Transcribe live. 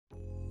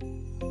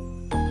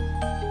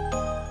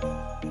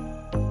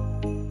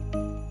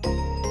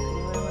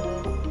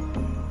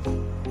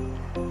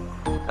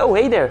Oh,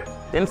 hey there,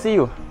 didn't see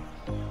you.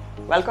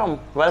 Welcome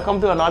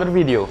to another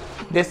video.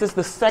 This is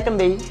the second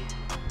day.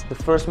 The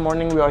first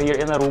morning we are here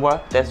in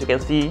Aruba. As you can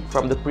see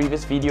from the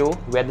previous video,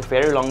 we had a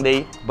very long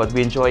day, but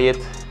we enjoy it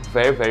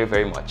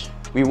very much.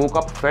 We woke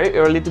up very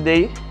early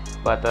today,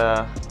 but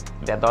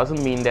that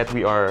doesn't mean that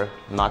we are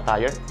not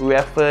tired. We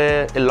have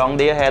a long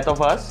day ahead of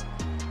us.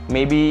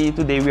 Maybe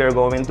today we are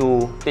going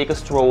to take a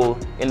stroll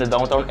in the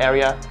downtown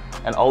area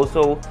and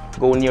also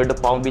go near the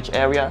Palm Beach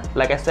area.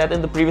 Like I said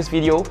in the previous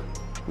video,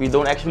 we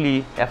don't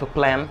actually have a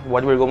plan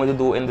what we're going to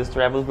do in this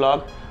travel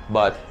vlog,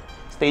 but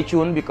stay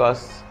tuned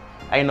because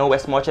I know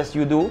as much as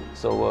you do,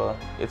 so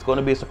it's going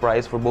to be a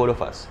surprise for both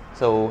of us.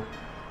 So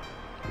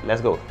let's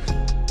go.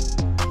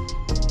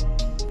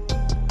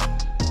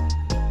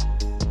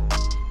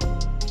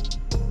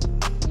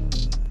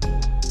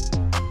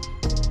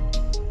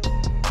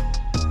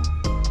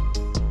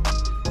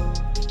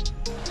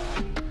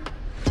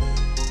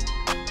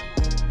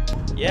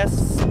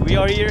 Yes, we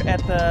are here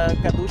at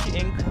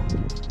Katushi Inc.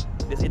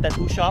 This is a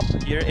tattoo shop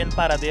here in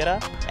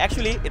Paradera.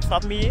 Actually, it's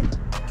not me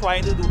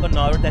trying to do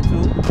another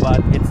tattoo, but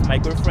it's my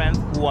girlfriend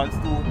who wants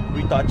to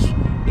retouch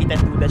a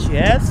tattoo that she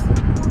has.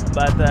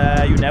 But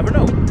you never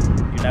know.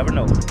 You never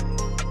know.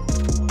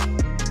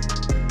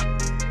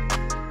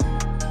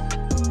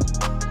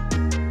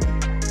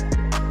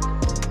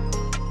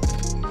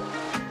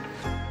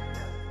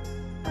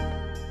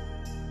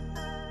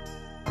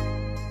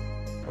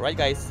 Alright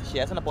guys, she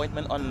has an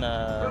appointment on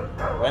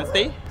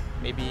Wednesday.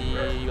 Maybe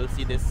you'll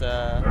see this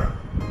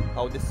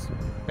how this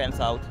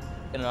pans out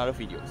in another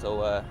video.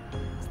 So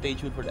stay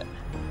tuned for that.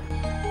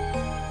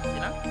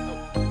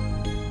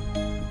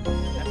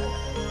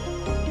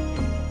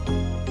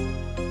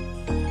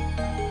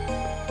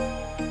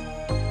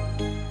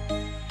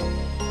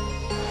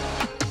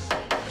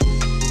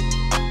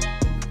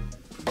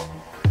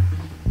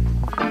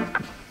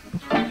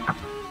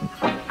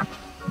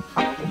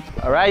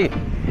 Alright,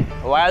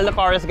 while the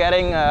car is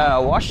getting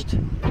washed,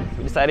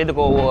 we decided to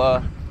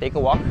go take a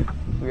walk.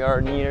 We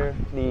are near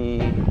the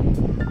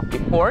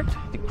port,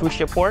 the cruise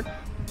ship port.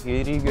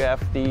 Here you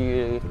have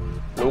the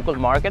local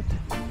market,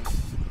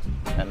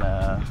 and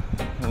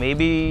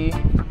maybe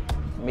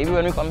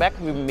when we come back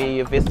we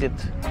may visit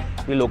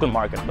the local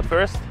market. But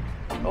first,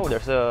 oh,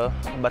 there's a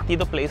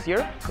batido place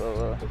here,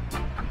 so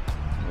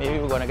maybe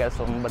we're gonna get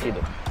some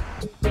batido.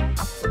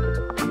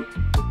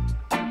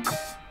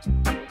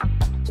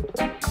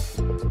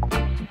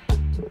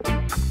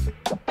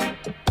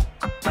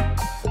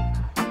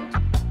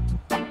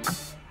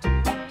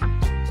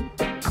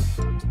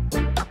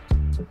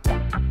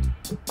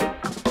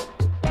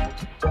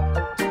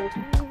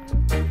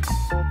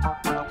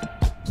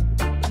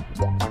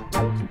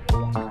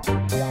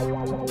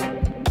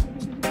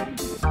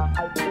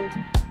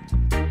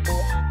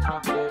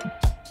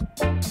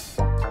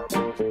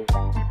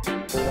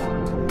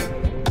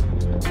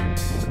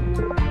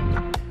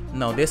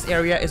 Now this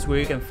area is where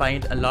you can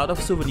find a lot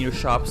of souvenir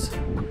shops,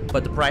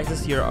 but the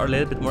prices here are a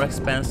little bit more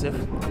expensive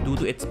due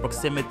to its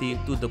proximity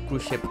to the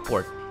cruise ship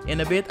port. In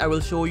a bit I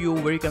will show you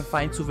where you can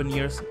find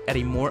souvenirs at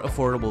a more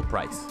affordable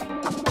price.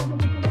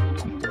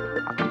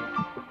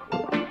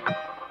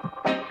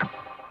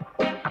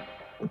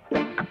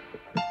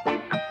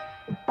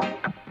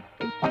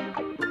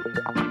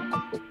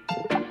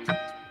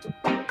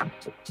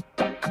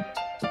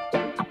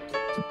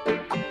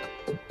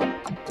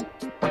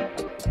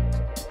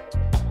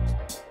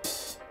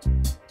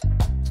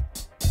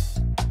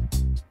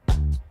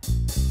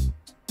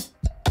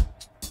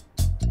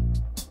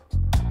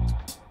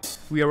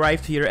 We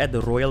arrived here at the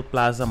Royal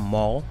Plaza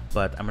Mall,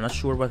 but I'm not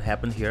sure what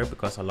happened here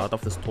because a lot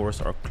of the stores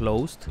are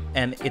closed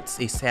and it's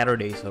a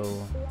Saturday, so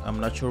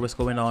I'm not sure what's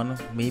going on.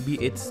 Maybe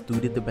it's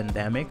due to the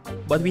pandemic.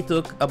 But we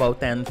took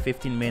about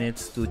 10-15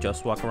 minutes to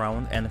just walk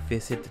around and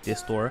visit this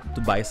store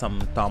to buy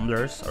some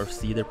tumblers or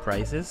see their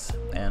prices,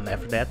 and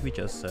after that we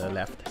just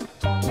left.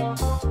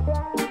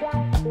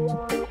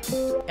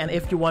 And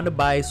if you want to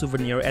buy a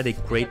souvenir at a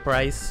great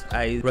price,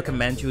 I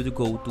recommend you to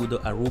go to the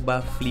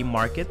Aruba Flea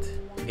Market.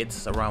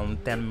 It's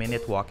around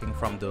 10-minute walking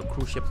from the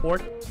cruise ship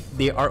port.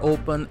 They are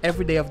open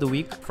every day of the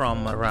week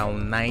from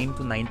around 9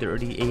 to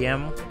 9:30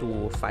 a.m.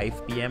 to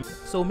 5 p.m.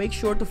 So make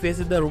sure to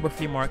visit the Aruba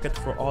Flea Market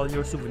for all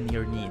your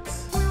souvenir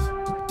needs.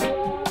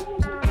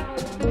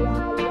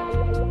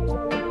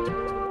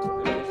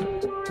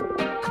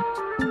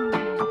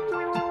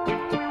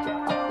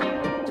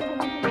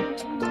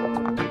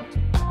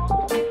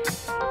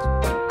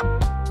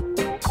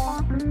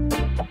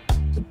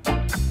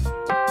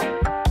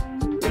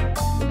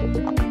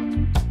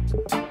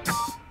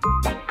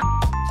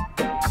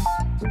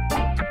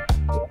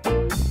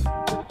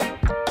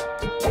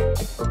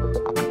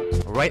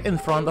 Right in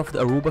front of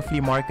the Aruba Flea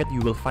Market, you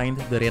will find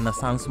the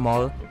Renaissance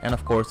Mall and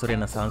of course the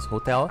Renaissance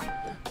Hotel.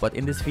 But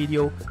in this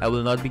video, I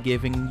will not be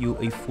giving you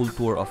a full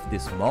tour of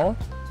this mall.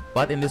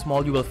 But in this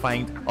mall, you will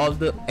find all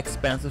the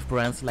expensive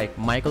brands like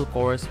Michael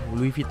Kors,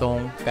 Louis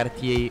Vuitton,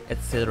 Cartier,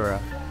 etc.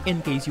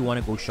 in case you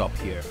want to go shop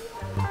here.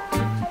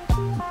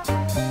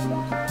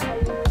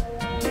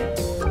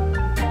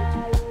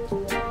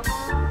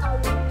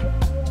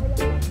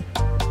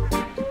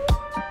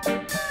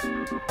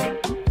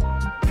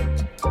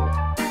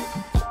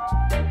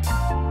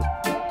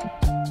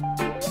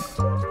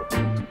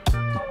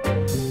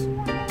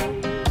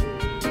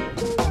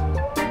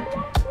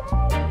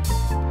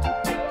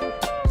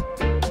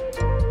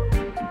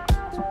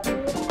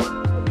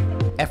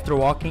 After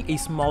walking a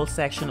small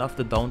section of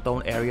the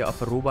downtown area of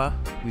Aruba,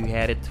 we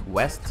headed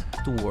west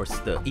towards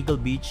the Eagle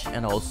Beach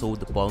and also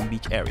the Palm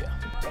Beach area.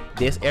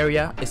 This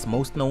area is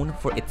most known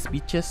for its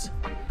beaches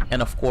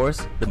and of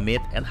course the mid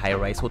and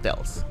high-rise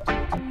hotels.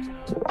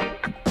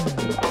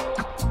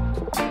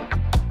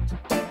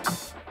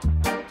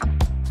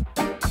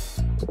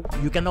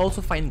 You can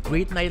also find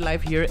great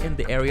nightlife here in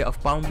the area of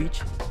Palm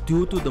Beach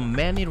due to the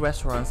many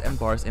restaurants and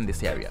bars in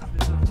this area.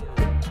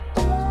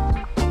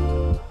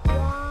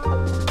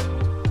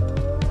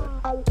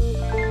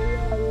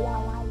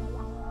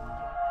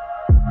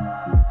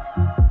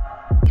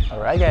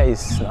 Alright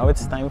guys, now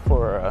it's time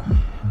for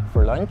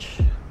lunch.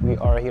 We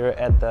are here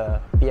at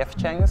the PF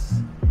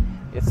Changs.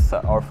 It's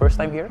our first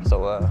time here,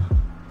 so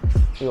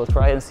we will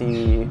try and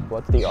see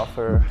what they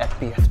offer at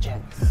PF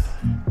Changs.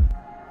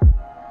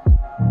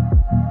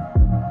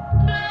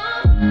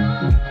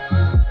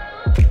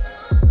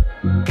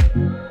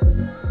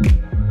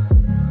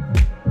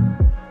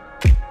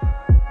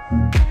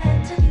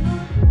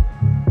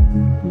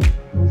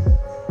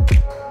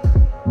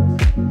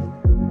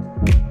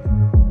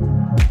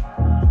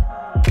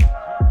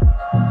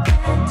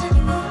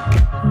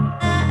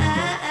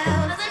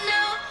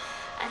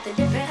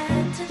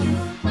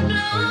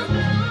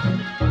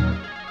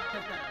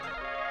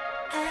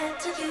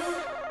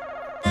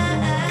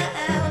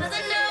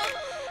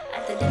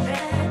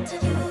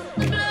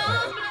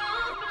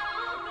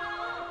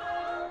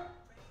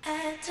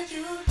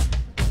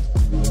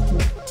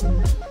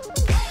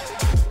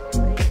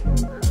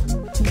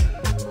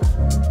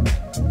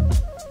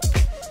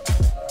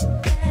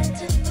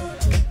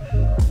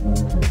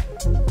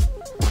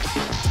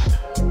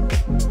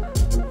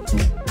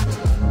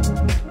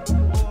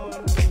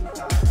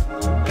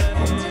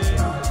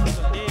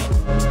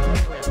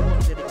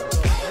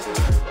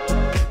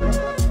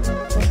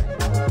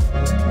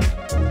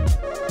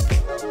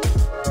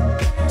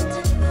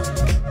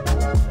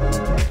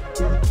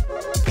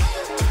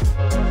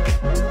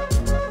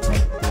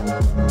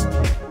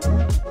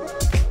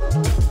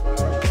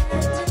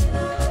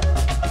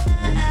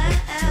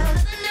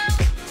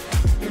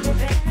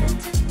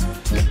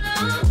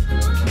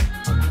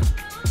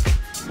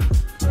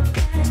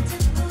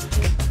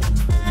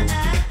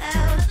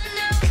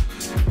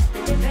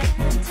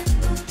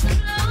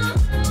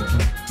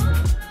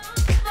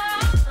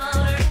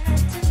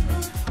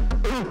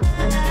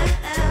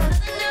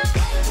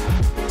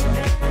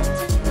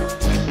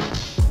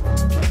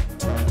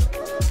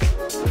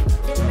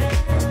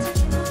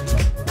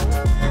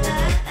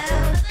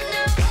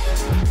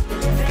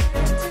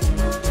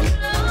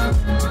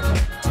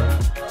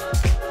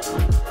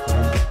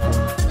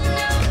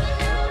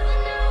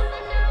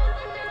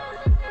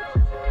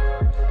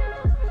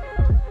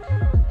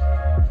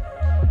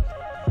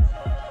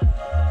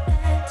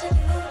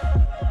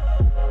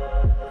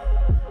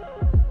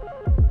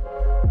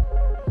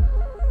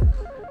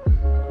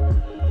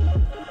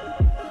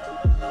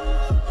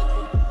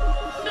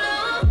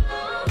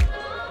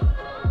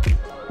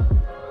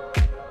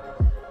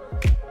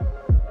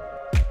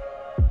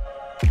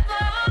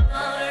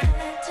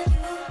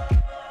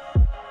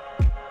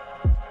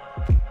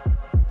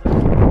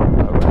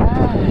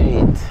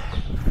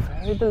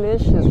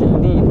 Delicious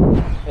indeed.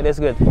 It is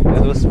good.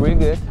 It was really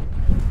good.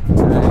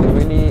 I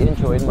really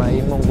enjoyed my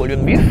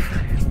Mongolian beef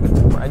with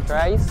the fried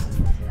rice,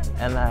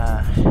 and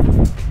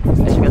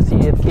as you can see,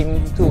 it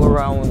came to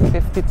around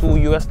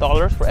 $52 US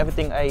for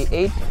everything I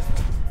ate,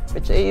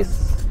 which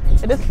is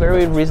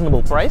very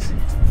reasonable price.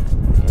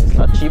 It's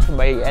not cheap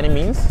by any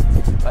means,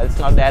 but it's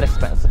not that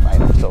expensive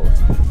either. So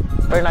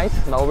very nice.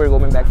 Now we're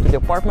going back to the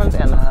apartment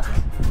and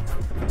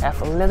have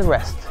a little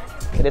rest.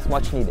 It is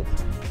much needed.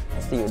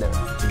 See you there.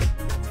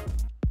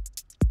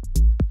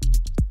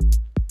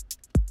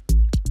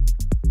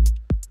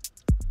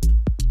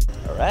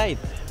 Alright,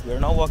 we are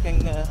now walking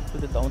to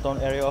the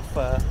downtown area of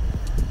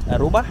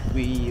Aruba.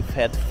 We've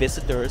had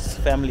visitors,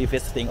 family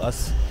visiting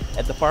us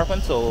at the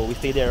apartment, so we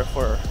stayed there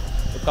for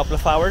a couple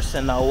of hours,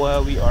 and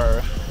now we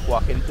are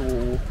walking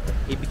to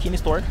a bikini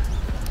store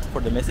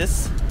for the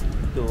missus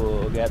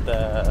to get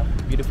a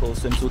beautiful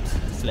swimsuit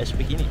slash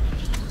bikini.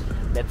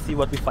 Let's see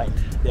what we find.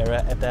 They're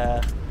at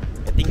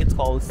I think it's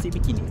called Sea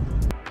Bikini.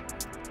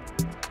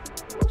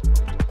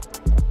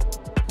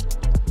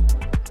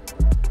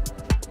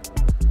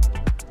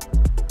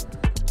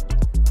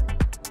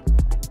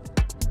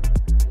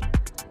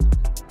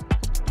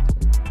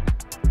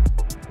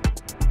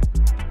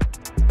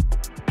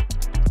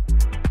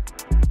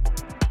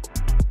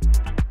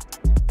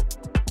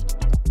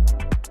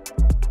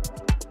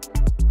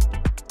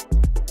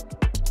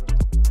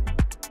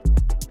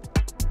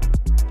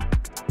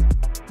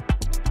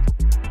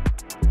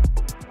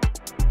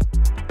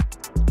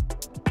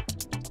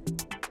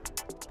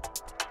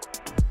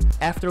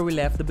 After we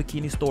left the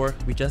bikini store,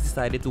 we just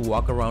decided to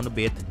walk around a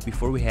bit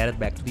before we headed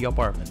back to the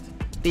apartment.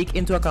 Take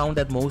into account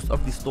that most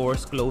of the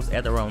stores close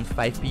at around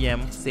 5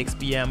 PM, 6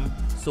 PM,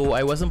 so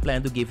I wasn't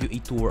planning to give you a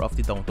tour of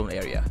the downtown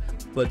area.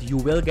 but you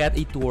will get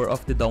a tour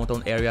of the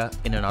downtown area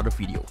in another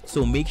video.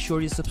 So make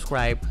sure you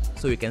subscribe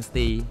so you can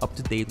stay up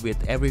to date with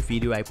every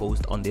video I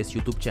post on this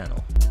YouTube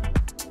channel.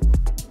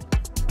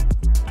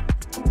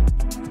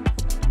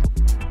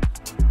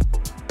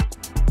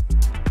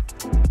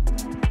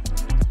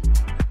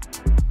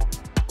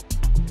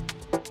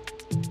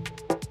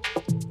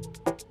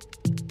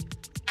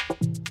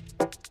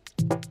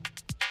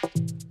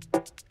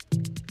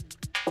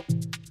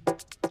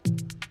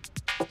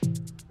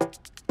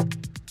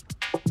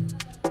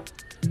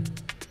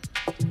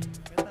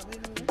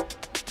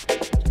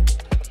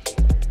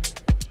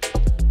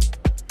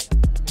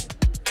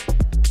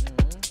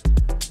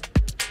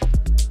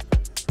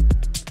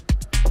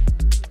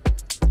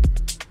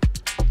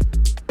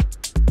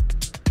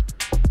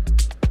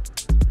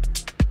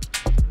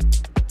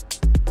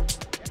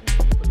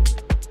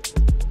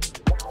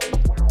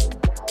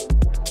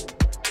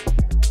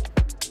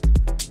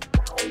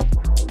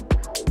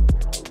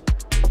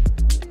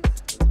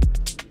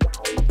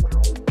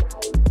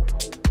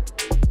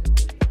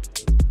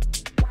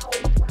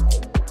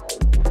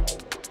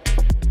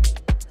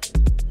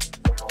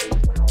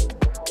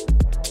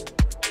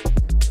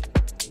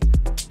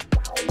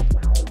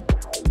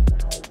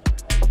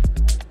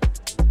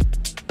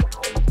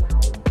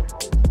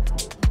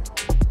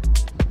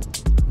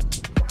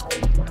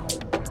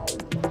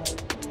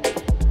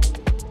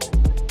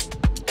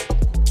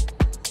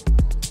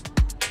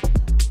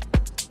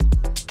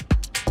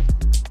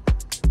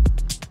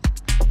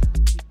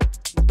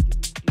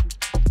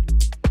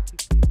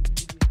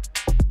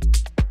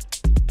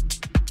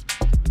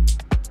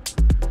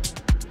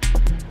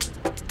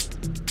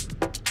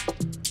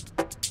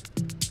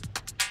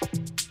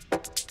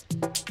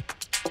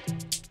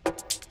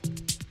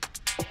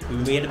 We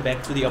made it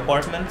back to the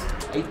apartment.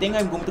 I think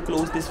I'm going to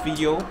close this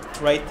video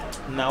right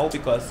now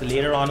because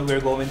later on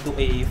we're going to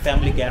a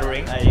family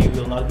gathering. I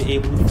will not be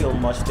able to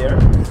film much there.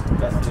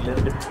 That's a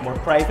little bit more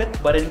private.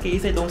 But in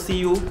case I don't see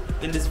you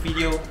in this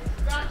video,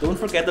 don't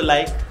forget to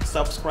like,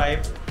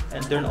 subscribe,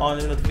 and turn on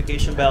the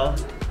notification bell.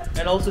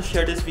 And also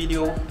share this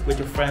video with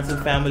your friends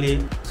and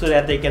family so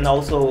that they can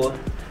also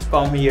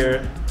come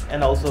here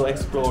and also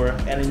explore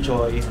and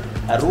enjoy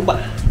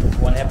Aruba,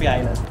 one happy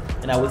island.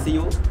 And I will see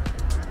you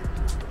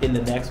in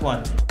the next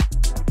one.